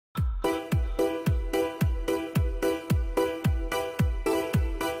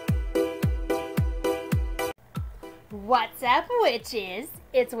What's up, witches?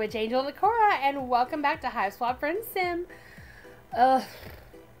 It's Witch Angel Nakora, and welcome back to Hiveswap Friendsim.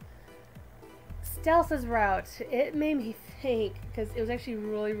 Stealth's route, it made me think, because it was actually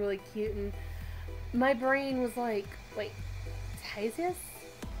really cute, and my brain was like, wait, Taisius?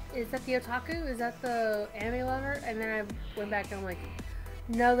 Is that the otaku? Is that the anime lover? And then I went back and I'm like,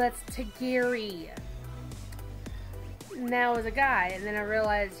 no, that's Tagiri. Now as a guy, and then I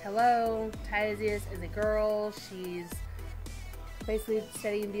realized, hello, Taisius is a girl. She's basically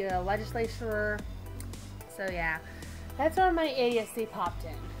studying to be a legislator. So yeah, that's where my idiocy popped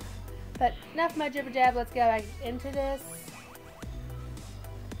in. But enough of my jibber jab. Let's go back into this.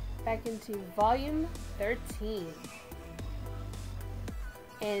 Back into volume 13.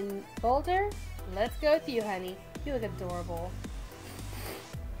 And Boldir, let's go with you, honey. You look adorable.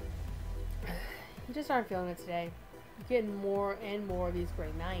 You just aren't feeling it today. Getting more and more of these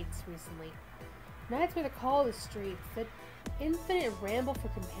great nights recently. Nights where the call of the streets, that infinite ramble for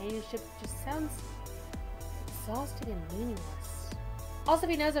companionship just sounds exhausting and meaningless. Also,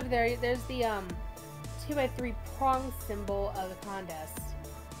 if you notice over there, there's the 2x3 prong symbol of the contest.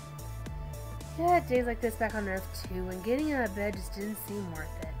 Yeah, days like this back on Earth too, when getting out of bed just didn't seem worth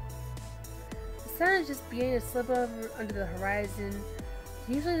it. The sun is just beginning to slip over under the horizon.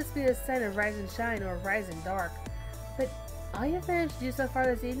 Usually this would be a sign of rise and shine or rise and dark. But all you've managed to do so far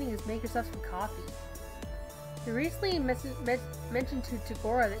this evening is make yourself some coffee. You recently mentioned to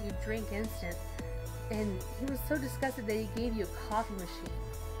Tagora that you drink instant, and he was so disgusted that he gave you a coffee machine.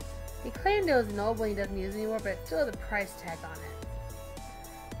 He claimed it was an old one he doesn't use anymore, but it still had a price tag on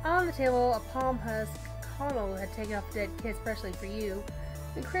it. On the table, a palm husk Connell had taken off a dead kid especially for you,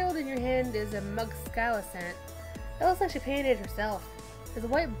 and cradled in your hand is a mug Skyla scent. It looks like she painted it herself. There's a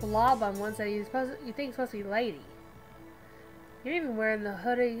white blob on one side you think is supposed to be Lady. You're even wearing the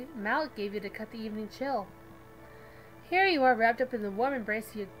hoodie Malik gave you to cut the evening chill. Here you are wrapped up in the warm embrace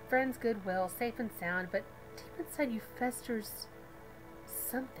of your friend's goodwill, safe and sound, but deep inside you festers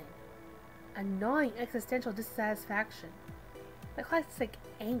something. A gnawing existential dissatisfaction. The classic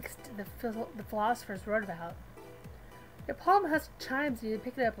angst the philosophers wrote about. Your palm husk chimes and you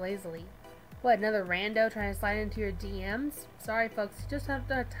pick it up lazily. What, another rando trying to slide into your DMs? Sorry folks, you just don't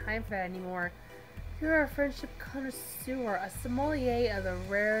have time for that anymore. You're a friendship connoisseur, a sommelier of the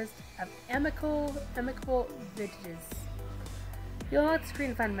rarest of amicable vintages. You'll unlock the screen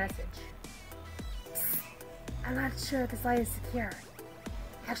and find a message. Psst, I'm not sure if this line is secure.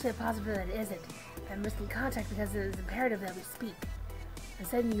 Actually, I'm positive that it isn't. But I'm risking contact because it is imperative that we speak. I'm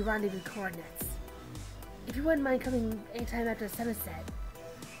sending you rendezvous coordinates. If you wouldn't mind coming anytime after the sun is set.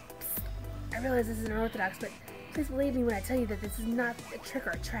 Psst, I realize this is unorthodox, but please believe me when I tell you that this is not a trick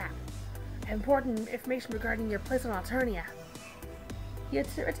or a trap. Important information regarding your place on Alternia. You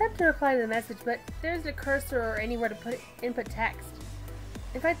attempt to reply to the message, but there isn't a cursor or anywhere to input text.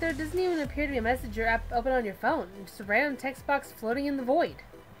 In fact, there doesn't even appear to be a messenger app open on your phone. It's just a random text box floating in the void.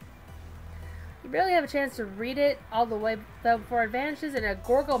 You barely have a chance to read it all the way before it vanishes and a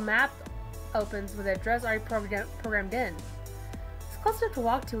Gorgle map opens with an address already programmed in. It's close enough to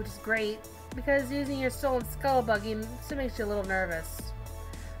walk to, which is great, because using your stolen skull buggy still makes you a little nervous.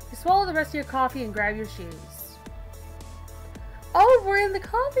 You swallow the rest of your coffee and grab your shoes. Oh, we're in the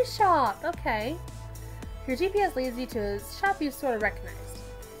coffee shop! Okay. Your GPS leads you to a shop you sort of recognized.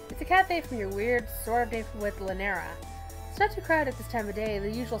 It's a cafe from your weird sort of day with Lanera. It's not too crowded at this time of day. The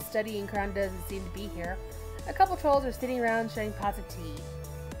usual studying crowd doesn't seem to be here. A couple trolls are sitting around sharing pots of tea.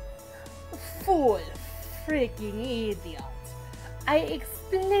 Fool freaking idiot. I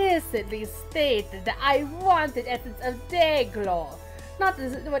explicitly stated that I wanted Essence of Dayglow. Not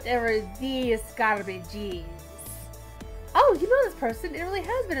whatever this garbage is. Oh, you know this person. It really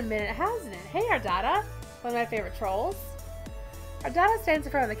has been a minute, hasn't it? Hey, Ardata. One of my favorite trolls. Ardata stands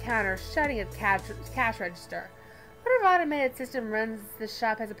in front of the counter, shutting its cash register. Whatever automated system runs this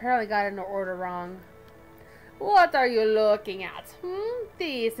shop has apparently gotten an order wrong. What are you looking at?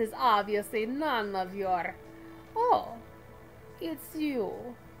 This is obviously none of your... Oh, it's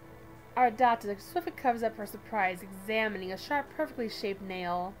you. Ardata swiftly covers up her surprise, examining a sharp, perfectly shaped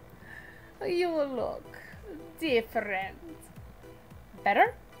nail. You look different.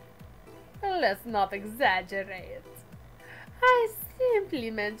 Better? Let's not exaggerate. I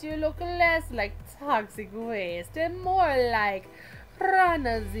simply meant you look less like toxic waste and more like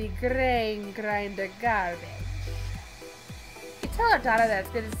Ranazi grain grinder garbage. You tell Ardata that it's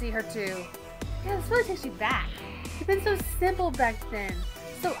good to see her too. Yeah, this really takes you back. You've been so simple back then.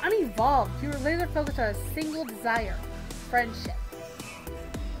 So unevolved, you were laser focused on a single desire, friendship.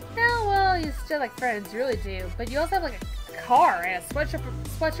 Now, well, you still like friends, you really do, but you also have like a car and a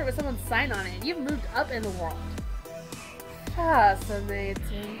sweatshirt with someone's sign on it. You've moved up in the world.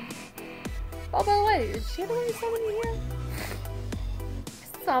 Fascinating. Oh, by the way, is she the one who summoned you here?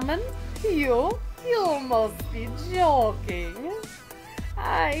 Summoned? You? You must be joking.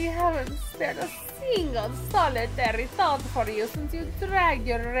 I haven't spared a single solitary thought for you since you dragged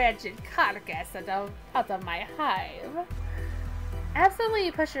your wretched carcass out of my hive. Absolutely,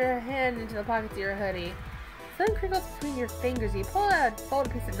 you push your hand into the pockets of your hoodie. Something crinkles between your fingers. You pull out a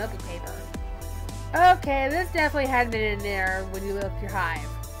folded piece of notebook paper. Okay, this definitely hadn't been in there when you left your hive.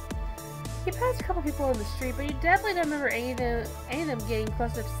 You passed a couple people in the street, but you definitely don't remember any of them getting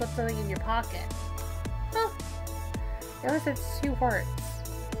close enough to slip something in your pocket. Huh. It only said 2 words.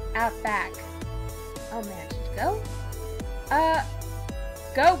 Out back. Oh man, should you go?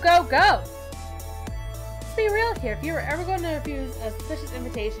 Go! Let's be real here. If you were ever going to refuse a suspicious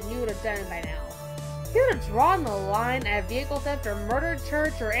invitation, you would have done it by now. You would have drawn the line at vehicle theft or murder,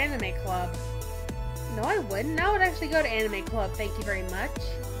 church, or anime club. No, I wouldn't. I would actually go to anime club, thank you very much.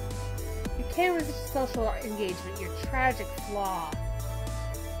 You can't resist social engagement, your tragic flaw.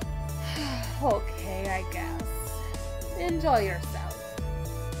 Okay, I guess. Enjoy yourself.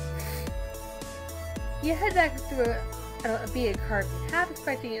 You head back through a beaded carpet, half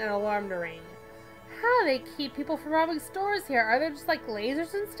expecting an alarm to ring. How do they keep people from robbing stores here? Are there just like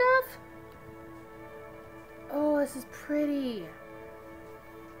lasers and stuff? Oh, this is pretty.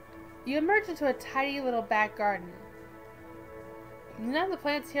 You emerge into a tiny little back garden. None of the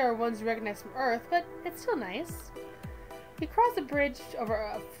plants here are ones you recognize from Earth, but it's still nice. You cross a bridge over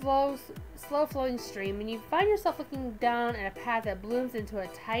a slow-flowing stream, and you find yourself looking down at a path that blooms into a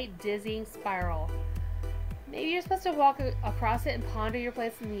tight, dizzying spiral. Maybe you're supposed to walk across it and ponder your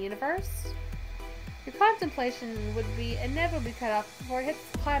place in the universe? Your contemplation would be inevitably cut off before it hits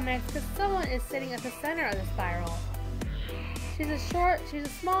its climax because someone is sitting at the center of the spiral. She's a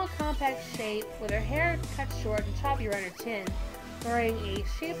small, compact shape with her hair cut short and choppy around her chin, wearing a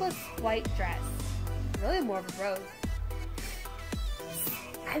shapeless white dress. Really more of a robe.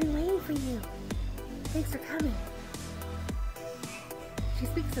 I've been waiting for you. Thanks for coming. She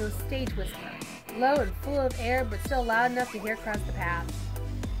speaks in a stage whisper, low and full of air, but still loud enough to hear across the path.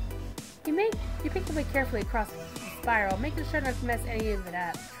 You pick your way carefully across the spiral, making sure not to mess any of it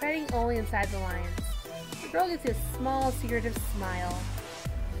up, treading only inside the lines. The girl gives you a small, secretive smile.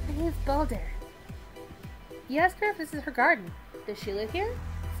 My name's Boldir. You ask her if this is her garden. Does she live here?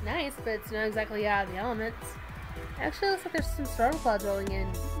 It's nice, but it's not exactly out of the elements. Actually, it looks like there's some storm clouds rolling in.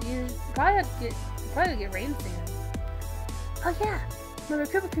 You probably get rain soon. Oh yeah, my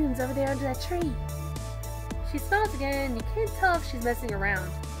raccoon's over there under that tree. She smiles again, and you can't tell if she's messing around.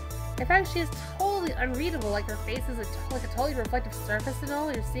 In fact, she is totally unreadable, like her face is like a totally reflective surface, and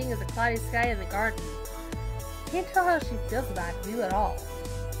all you're seeing is a cloudy sky in the garden. You can't tell how she feels about you at all.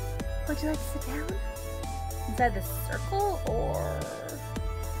 Would you like to sit down? Inside the circle, or...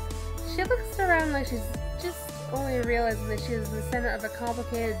 She looks around like she's just only realizing that she is in the center of a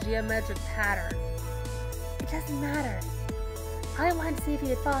complicated geometric pattern. It doesn't matter. I wanted to see if you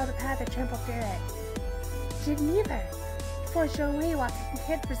had followed the path or trampled through it. You didn't either. Forged your own way while taking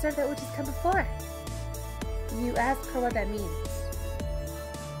care to preserve that which has come before. You ask her what that means.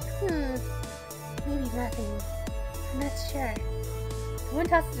 Maybe nothing. I'm not sure. The wind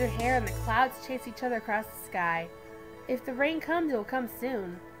tosses her hair and the clouds chase each other across the sky. If the rain comes, it will come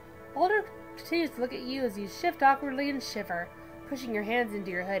soon. Boldir continues to look at you as you shift awkwardly and shiver, pushing your hands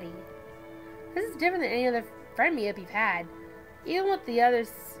into your hoodie. This is different than any other friend meetup you've had, even with the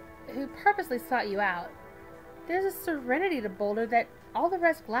others who purposely sought you out. There's a serenity to Boldir that all the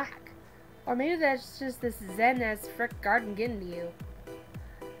rest lack. Or maybe that's just this zen-as frick garden getting to you.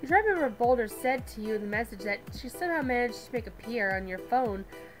 You try to remember Boldir said to you in the message that she somehow managed to make appear on your phone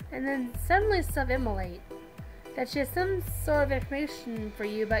and then suddenly self-immolate. That she has some sort of information for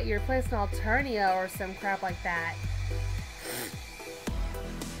you about your place in Alternia or some crap like that.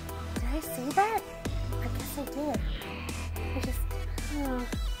 Did I say that? I guess I did.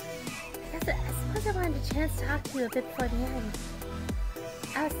 I suppose I wanted a chance to talk to you a bit before the end.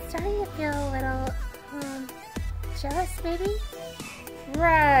 I was starting to feel a little, jealous maybe?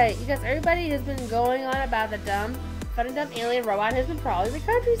 Right, because everybody has been going on about the fun and dumb alien robot who's been prowling the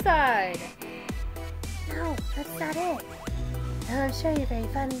countryside. No, that's not it. I'm sure you're very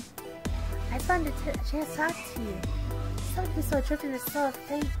funny. I just wanted a chance to talk to you. Someone who's so adrift in the soul of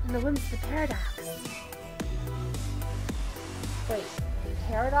fate and the whims of the paradox. Wait,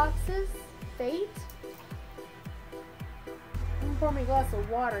 paradoxes? Fate? Let me pour me a glass of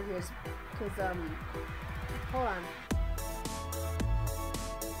water here, because, hold on.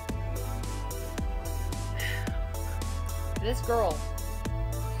 This girl,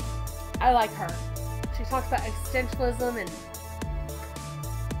 I like her. She's talks about existentialism and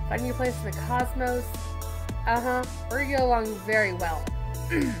finding your place in the cosmos. Uh-huh. We're gonna get along very well.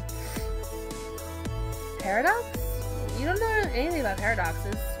 Paradox? You don't know anything about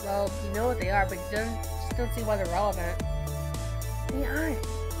paradoxes. Well, you know what they are, but you just don't see why they're relevant. They aren't.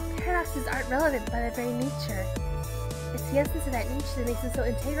 Paradoxes aren't relevant by their very nature. It's the essence of that nature that makes them so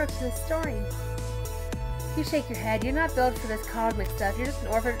integral to the story. You shake your head. You're not built for this cosmic stuff. You're just an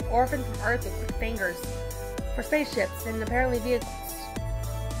orphan from Earth with quick fingers for spaceships and apparently vehicles.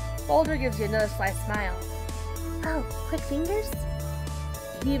 Boldir gives you another sly smile. Oh, quick fingers?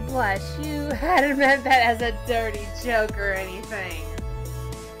 You blush. You hadn't meant that as a dirty joke or anything.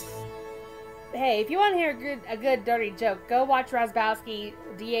 Hey, if you want to hear a good dirty joke, go watch Razbowski,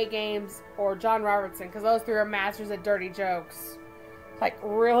 DA Games, or John Robertson, because those three are masters at dirty jokes. Like,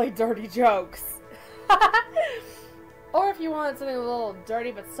 really dirty jokes. Or if you want something a little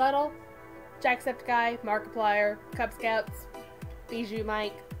dirty but subtle, Jacksepticeye, Markiplier, Cub Scouts, Bijou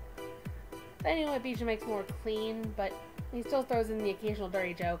Mike. Anyway, Bijou Mike's more clean, but he still throws in the occasional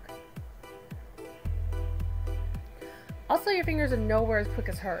dirty joke. Also, your fingers are nowhere as quick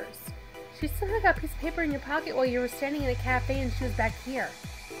as hers. She somehow got a piece of paper in your pocket while you were standing in a cafe and she was back here.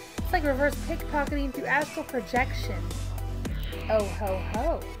 It's like reverse pickpocketing through astral projection. Oh ho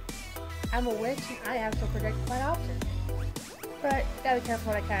ho. I'm a witch and I astral project quite often. But gotta be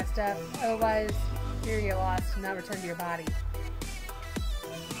careful with that kind of stuff, otherwise you're gonna get lost and not return to your body.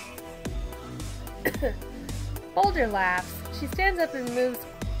 Boldir laughs. She stands up and moves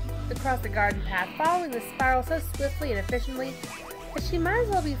across the garden path, following the spiral so swiftly and efficiently that she might as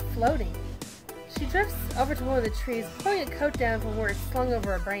well be floating. She drifts over to one of the trees, pulling a coat down from where it's slung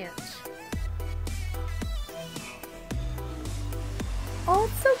over a branch. Oh,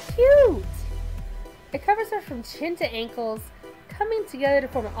 it's so cute! It covers her from chin to ankles, coming together to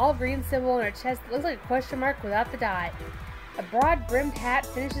form an all-green symbol on her chest that looks like a question mark without the dot. A broad-brimmed hat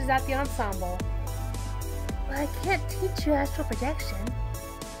finishes out the ensemble. Well, I can't teach you astral projection.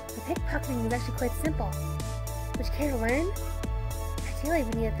 The pickpocketing is actually quite simple. Would you care to learn? Ideally,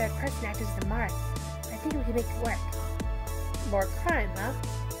 we need a third person actor as the mark. I think we can make it work. More crime, huh?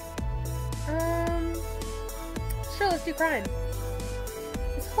 Sure, let's do crime.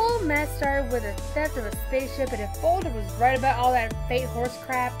 This whole mess started with a theft of a spaceship, and if Boldir was right about all that fate horse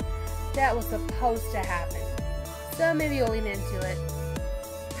crap, that was supposed to happen. So maybe you'll lean into it.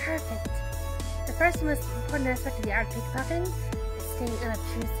 Perfect. The first and most important aspect of the art of pickpocketing is staying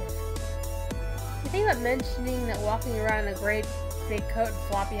unobtrusive. You think about mentioning that walking around in a great big coat and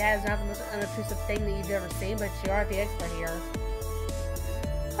floppy hat is not the most unobtrusive thing that you've ever seen, but you are the expert here.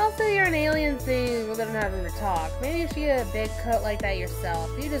 Also, you're an alien, so you really don't have room to talk. Maybe you should get a big coat like that yourself.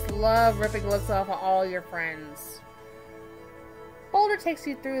 You just love ripping looks off of all your friends. Boldir takes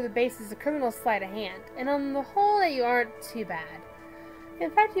you through the basis of criminal sleight of hand, and on the whole that you aren't too bad.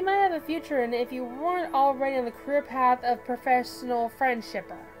 In fact, you might have a future in it if you weren't already on the career path of professional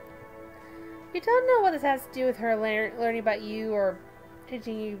friendshipper. You don't know what this has to do with her learning about you or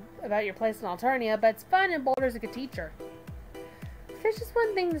teaching you about your place in Alternia, but it's fun and Boldir's a good teacher. If there's just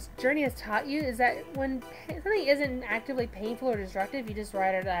one thing this journey has taught you, is that when something isn't actively painful or destructive, you just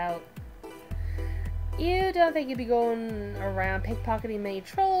write it out. You don't think you'd be going around pickpocketing many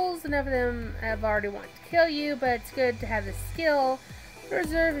trolls, enough of them have already wanted to kill you, but it's good to have the skill to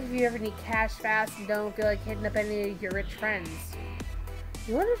reserve if you ever need cash fast and don't feel like hitting up any of your rich friends.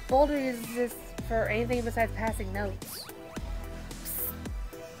 You wonder if Boldir uses this for anything besides passing notes.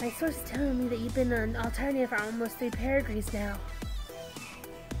 My source is telling me that you've been on Alternia for almost 3 peregrines now.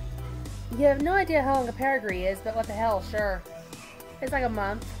 You have no idea how long a peregrine is, but what the hell, sure. It's like a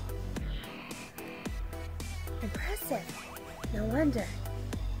month. Impressive. No wonder.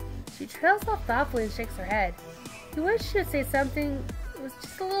 She trails off thoughtfully and shakes her head. You wish she would say something with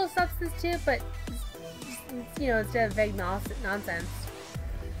just a little substance to it, but, you know, instead of vague nonsense.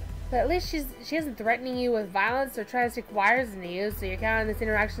 But at least she isn't threatening you with violence or trying to stick wires into you, so you're counting this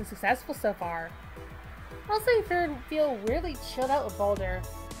interaction successful so far. Also, you feel weirdly chilled out with Boldir.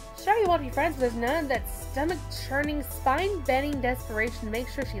 Sure, you want to be friends, but there's none of that stomach-churning, spine-bending desperation to make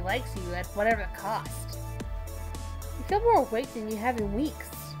sure she likes you at whatever the cost. You feel more awake than you have in weeks.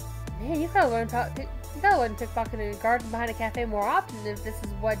 Man, you gotta learn pickpocket in a garden behind a cafe more often if this is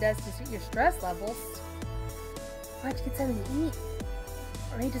what does to suit your stress levels. Why don't you get something to eat?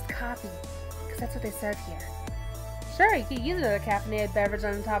 Or maybe just coffee, because that's what they serve here. Sure, you could use another caffeinated beverage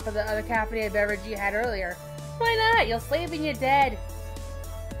on top of the other caffeinated beverage you had earlier. Why not? You'll sleep and you're dead.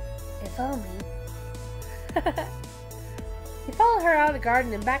 If only. You follow her out of the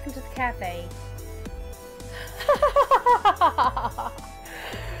garden and back into the cafe.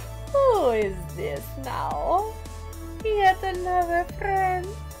 Ooh, Who is this now? Yet another friend.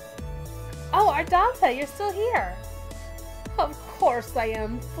 Oh, Ardata, you're still here. Of course I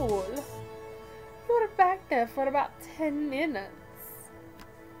am, fool. You were back there for about 10 minutes.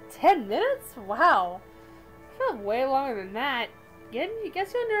 10 minutes? Wow. I felt way longer than that.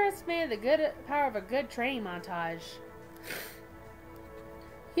 Guess you underestimated the good power of a good training montage.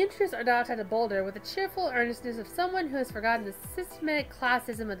 He introduced Ardata to Boldir with the cheerful earnestness of someone who has forgotten the systematic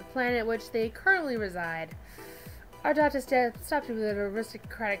classism of the planet at which they currently reside. Ardata stopped him with an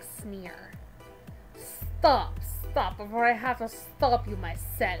aristocratic sneer. Stop before I have to stop you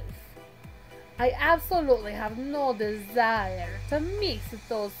myself. I absolutely have no desire to mix with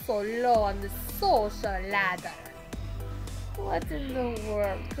those so low on the social ladder. What in the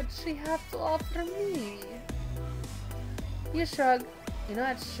world could she have to offer me? You shrug. You know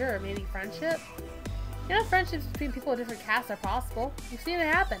what? Sure, maybe friendship? You know, friendships between people of different castes are possible. You've seen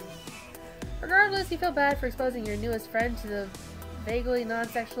it happen. Regardless, you feel bad for exposing your newest friend to the vaguely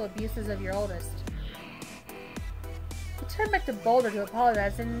non-sexual abuses of your oldest. You turn back to Boldir to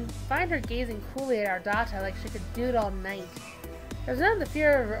apologize and find her gazing coolly at Ardata like she could do it all night. There's none of the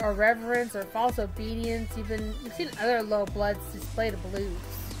fear of irreverence or false obedience you've seen other low bloods display to blues.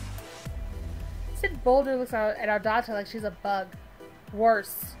 Instead, Boldir looks at Ardata like she's a bug.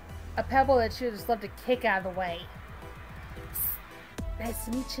 Worse, a pebble that she would just love to kick out of the way. Psst. Nice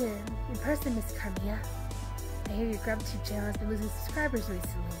to meet you in person, Miss Carmilla. I hear your GrubTube channel has been losing subscribers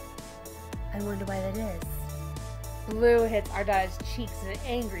recently. I wonder why that is. Blue hits Ardata's cheeks in an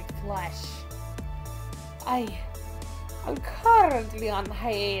angry flush. I'm currently on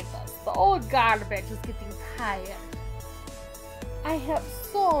hiatus. The old garbage is getting tired. I have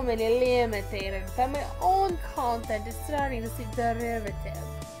so many limited that my own content is starting to see derivative.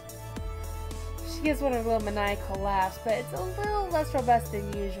 She gives one of her little maniacal laughs, but it's a little less robust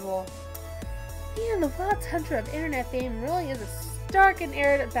than usual. Man, the wild tundra of internet fame really is a stark and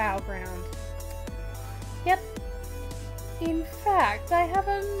arid battleground. Yep. In fact, I have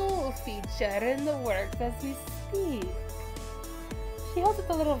a new feature in the works as we speak. She holds up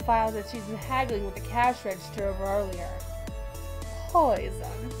the little vial that she's been haggling with the cash register over earlier.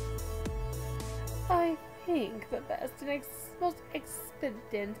 Poison. I think the best and most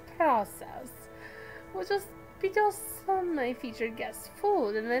expedient process will just be to some my featured guest's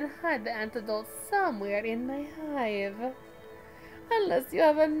food and then hide the antidote somewhere in my hive. Unless you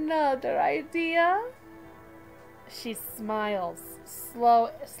have another idea? She smiles,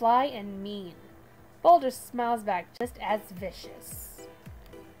 sly and mean. Boldir smiles back just as vicious.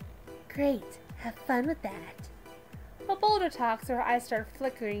 Great, have fun with that. While Boldir talks, her eyes start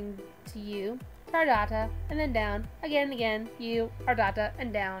flickering to you, to Ardata, and then down, again, you, Ardata,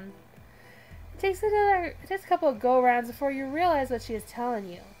 and down. It takes a couple of go-rounds before you realize what she is telling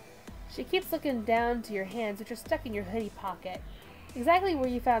you. She keeps looking down to your hands, which are stuck in your hoodie pocket, exactly where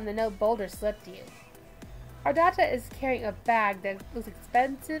you found the note Boldir slipped you. Ardata is carrying a bag that looks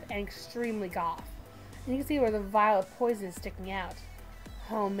expensive and extremely goth, and you can see where the vial of poison is sticking out.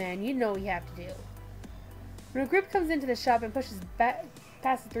 Oh man, you know what you have to do. When a group comes into the shop and pushes past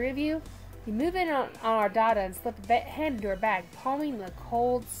the three of you, you move in on Ardata and slip a hand into her bag, palming the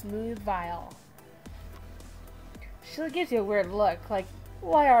cold, smooth vial. She gives you a weird look, like,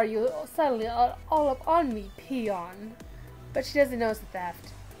 why are you suddenly all up on me, peon? But she doesn't notice the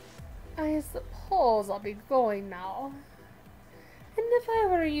theft. I suppose I'll be going now. And if I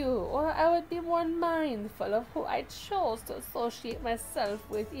were you, I would be more mindful of who I chose to associate myself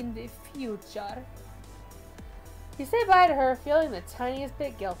with in the future. You say bye to her, feeling the tiniest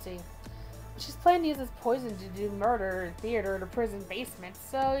bit guilty. She's planning to use this poison to do murder in theater in a prison basement,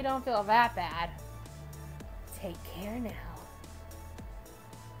 so you don't feel that bad. Take care now.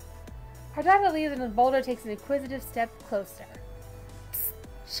 Ardata leaves and Boldir takes an inquisitive step closer. Psst,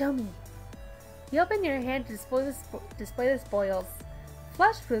 show me. You open your hand to display the spoils,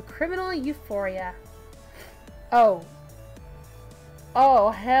 flushed with criminal euphoria. Oh,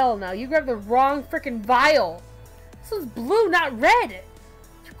 hell no. You grabbed the wrong frickin' vial. This was blue, not red.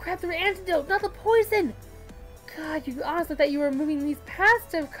 You grabbed the antidote, not the poison. God, you honestly thought you were moving these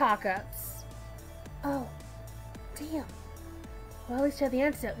past cock-ups. Oh, damn. Well, at least you have the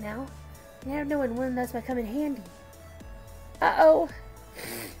antidote now. You never know when one of those might come in handy. Uh-oh.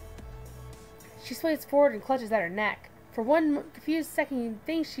 She sways forward and clutches at her neck. For one confused second, you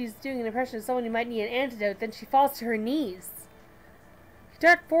think she's doing an impression of someone who might need an antidote, then she falls to her knees. You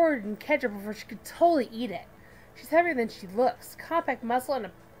dart forward and catch her before she could totally eat it. She's heavier than she looks, compact muscle and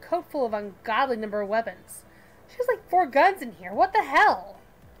a coat full of ungodly number of weapons. She has like 4 guns in here. What the hell?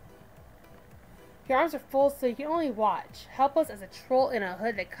 Your arms are full so you can only watch, helpless as a troll in a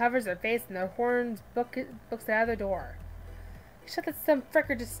hood that covers their face and their horns books out of the door. Except that some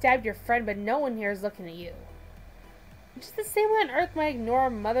fricker just stabbed your friend, but no one here is looking at you. Just the same way on Earth might ignore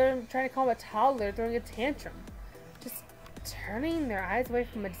a mother trying to calm a toddler throwing a tantrum. Just turning their eyes away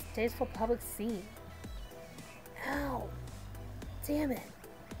from a distasteful public scene. Ow. Damn it.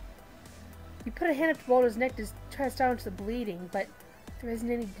 You put a hand up to Boldir's neck to try to staunch the bleeding, but there isn't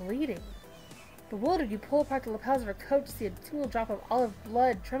any bleeding. Bewildered, you pull apart the lapels of her coat to see a single drop of olive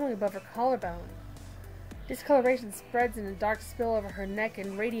blood trembling above her collarbone. Discoloration spreads in a dark spill over her neck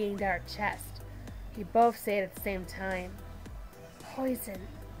and radiating down her chest. You both say it at the same time. Poison.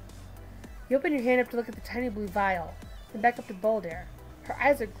 You open your hand up to look at the tiny blue vial, then back up to Boldir. Her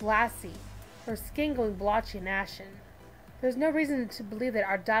eyes are glassy, her skin going blotchy and ashen. There's no reason to believe that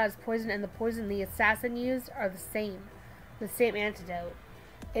Ardada's poison and the poison the assassin used are the same antidote.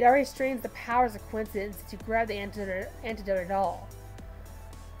 It already strains the powers of coincidence since you grab the antidote at all.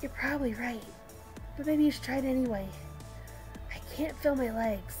 You're probably right, but maybe you should try it anyway. I can't feel my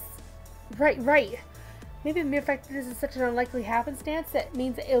legs. Right. Maybe the mere fact that this is such an unlikely happenstance that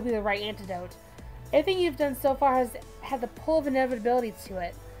means that it'll be the right antidote. Everything you've done so far has had the pull of inevitability to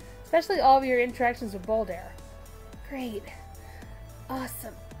it, especially all of your interactions with Boldir. Great.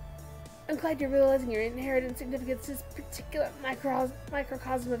 Awesome. I'm glad you're realizing your inherent insignificance to this particular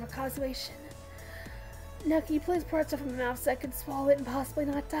microcosm of a causation. Now can you please pour out stuff from my mouth so I can swallow it and possibly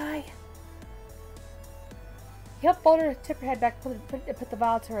not die? You help Boldir tip her head back and put the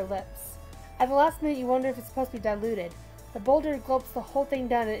vial to her lips. At the last minute you wonder if it's supposed to be diluted, but Boldir gulps the whole thing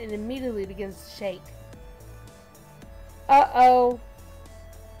down and immediately begins to shake. Uh-oh.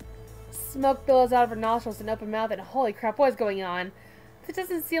 Smoke billows out of her nostrils and open mouth, and holy crap, what is going on? This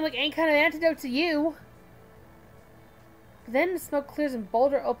doesn't seem like any kind of antidote to you. Then the smoke clears and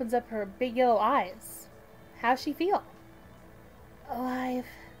Boldir opens up her big yellow eyes. How's she feel? Alive.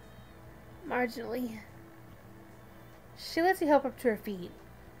 Marginally. She lets you help up to her feet.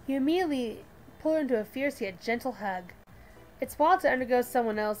 You immediately pull her into a fierce yet gentle hug. It's wild to undergo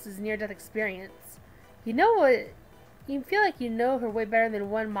someone else's near-death experience. You feel like you know her way better than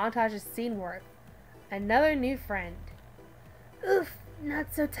one montage's scene worth. Another new friend. Oof,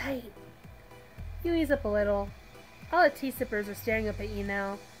 not so tight. You ease up a little. All the tea sippers are staring up at you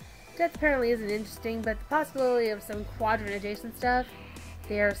now. Death apparently isn't interesting, but the possibility of some quadrant adjacent stuff,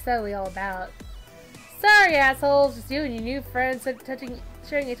 they are subtly all about. Sorry, assholes, just you and your new friend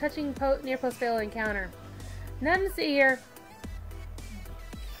sharing a touching near-post fatal encounter. Nothing to see here.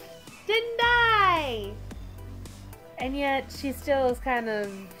 Didn't die! And yet, she still is kind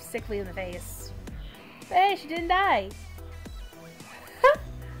of sickly in the face. But hey, she didn't die.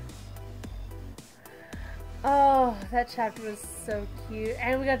 Oh, that chapter was so cute.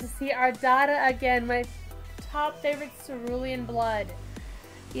 And we got to see Ardada again, my top favorite Ceruleanblood.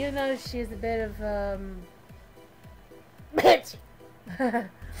 Even though she's a bit of, bitch!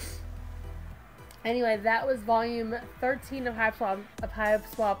 Anyway, that was volume 13 of Hiveswap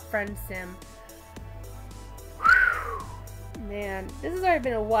Friendsim. Man, this has already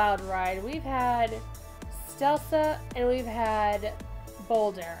been a wild ride. We've had Stelsa and we've had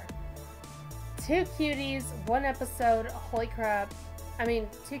Boldir. 2 cuties, 1 episode. Holy crap. I mean,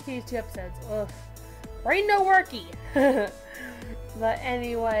 2 cuties, 2 episodes. Ugh. Ain't no worky. But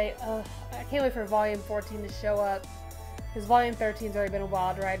anyway, I can't wait for volume 14 to show up. Because volume 13's already been a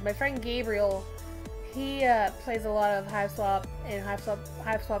wild ride. My friend Gabriel, he plays a lot of Hiveswap and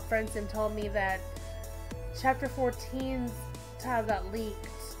Hiveswap Friendsim, told me that chapter 14's title got leaked.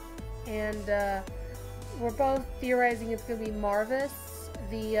 And we're both theorizing it's going to be Marvis,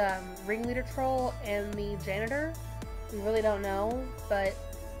 the ringleader troll, and the janitor. We really don't know, but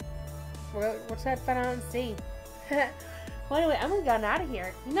we're just going to find out and see. Well, anyway, I'm going to get out of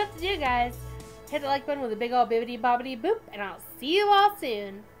here. You know what to do, guys. Hit the like button with a big ol' bibbity bobbity boop, and I'll see you all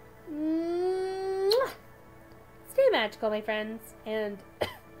soon. Mwah! Stay magical, my friends. And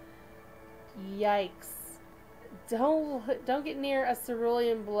yikes. Don't get near a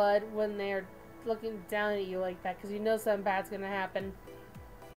Ceruleanblood when they're looking down at you like that, because you know something bad's going to happen.